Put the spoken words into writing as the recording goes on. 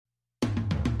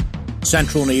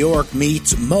Central New York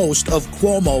meets most of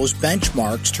Cuomo's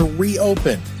benchmarks to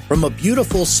reopen. From a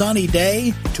beautiful sunny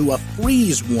day to a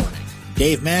freeze warning.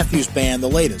 Dave Matthews Band, the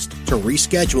latest to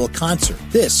reschedule concert.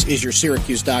 This is your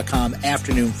Syracuse.com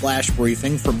afternoon flash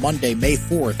briefing for Monday, May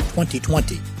 4th,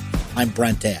 2020. I'm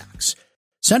Brent Axe.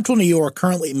 Central New York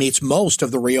currently meets most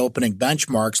of the reopening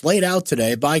benchmarks laid out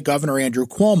today by Governor Andrew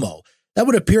Cuomo. That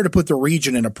would appear to put the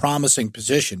region in a promising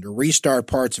position to restart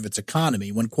parts of its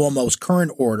economy when Cuomo's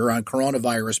current order on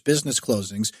coronavirus business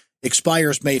closings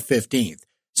expires May 15th.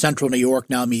 Central New York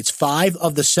now meets 5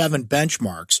 of the 7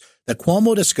 benchmarks that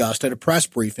Cuomo discussed at a press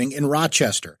briefing in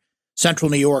Rochester.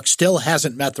 Central New York still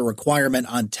hasn't met the requirement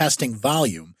on testing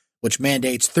volume, which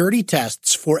mandates 30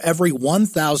 tests for every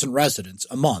 1,000 residents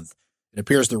a month. It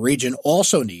appears the region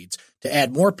also needs to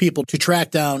add more people to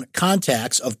track down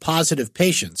contacts of positive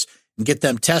patients and get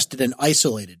them tested and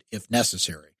isolated if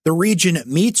necessary. The region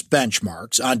meets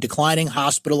benchmarks on declining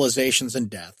hospitalizations and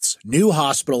deaths, new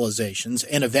hospitalizations,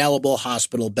 and available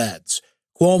hospital beds.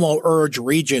 Cuomo urged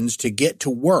regions to get to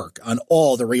work on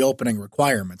all the reopening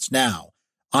requirements now.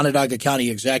 Onondaga County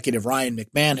Executive Ryan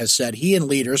McMahon has said he and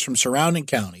leaders from surrounding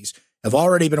counties have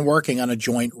already been working on a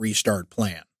joint restart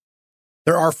plan.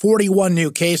 There are 41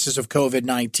 new cases of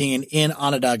COVID-19 in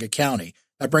Onondaga County.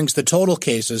 That brings the total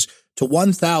cases to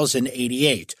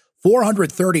 1,088.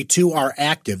 432 are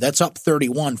active. That's up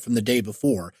 31 from the day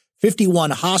before.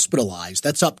 51 hospitalized.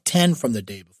 That's up 10 from the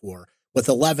day before, with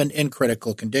 11 in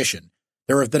critical condition.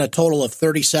 There have been a total of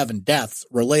 37 deaths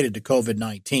related to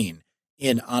COVID-19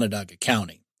 in Onondaga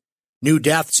County. New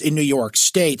deaths in New York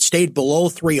State stayed below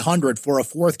 300 for a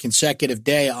 4th consecutive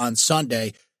day on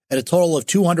Sunday at a total of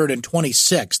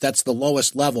 226. That's the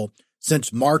lowest level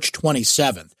since March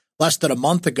 27th. Less than a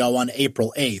month ago on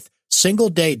April 8th,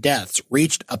 single-day deaths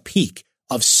reached a peak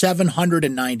of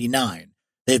 799.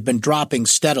 They've been dropping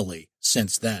steadily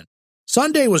since then.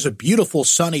 Sunday was a beautiful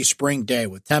sunny spring day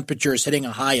with temperatures hitting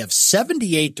a high of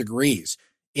 78 degrees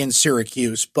in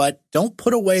Syracuse, but don't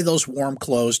put away those warm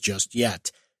clothes just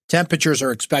yet. Temperatures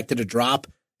are expected to drop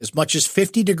as much as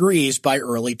 50 degrees by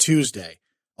early Tuesday.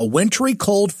 A wintry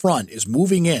cold front is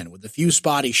moving in with a few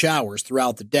spotty showers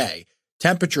throughout the day.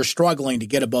 Temperature struggling to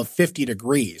get above 50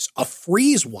 degrees. A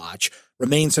freeze watch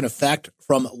remains in effect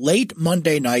from late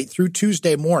Monday night through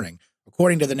Tuesday morning,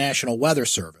 according to the National Weather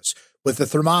Service, with the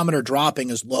thermometer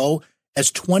dropping as low as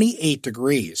 28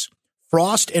 degrees.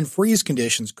 Frost and freeze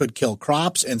conditions could kill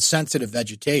crops and sensitive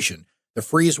vegetation. The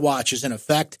freeze watch is in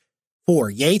effect for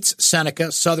Yates,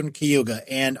 Seneca, Southern Cayuga,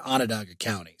 and Onondaga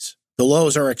counties. The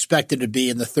lows are expected to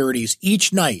be in the 30s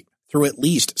each night through at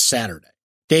least Saturday.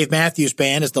 Dave Matthews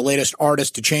Band is the latest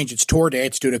artist to change its tour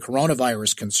dates due to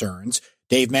coronavirus concerns.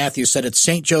 Dave Matthews said its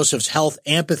St. Joseph's Health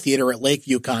Amphitheater at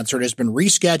Lakeview concert has been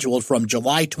rescheduled from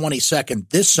July 22nd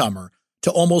this summer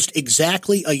to almost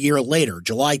exactly a year later,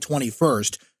 July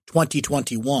 21st,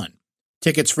 2021.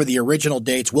 Tickets for the original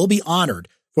dates will be honored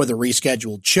for the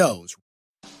rescheduled shows.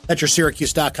 That's your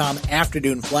Syracuse.com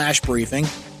afternoon flash briefing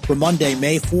for Monday,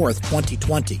 May 4th,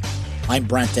 2020. I'm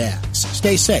Brent Axe.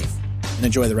 Stay safe and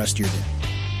enjoy the rest of your day.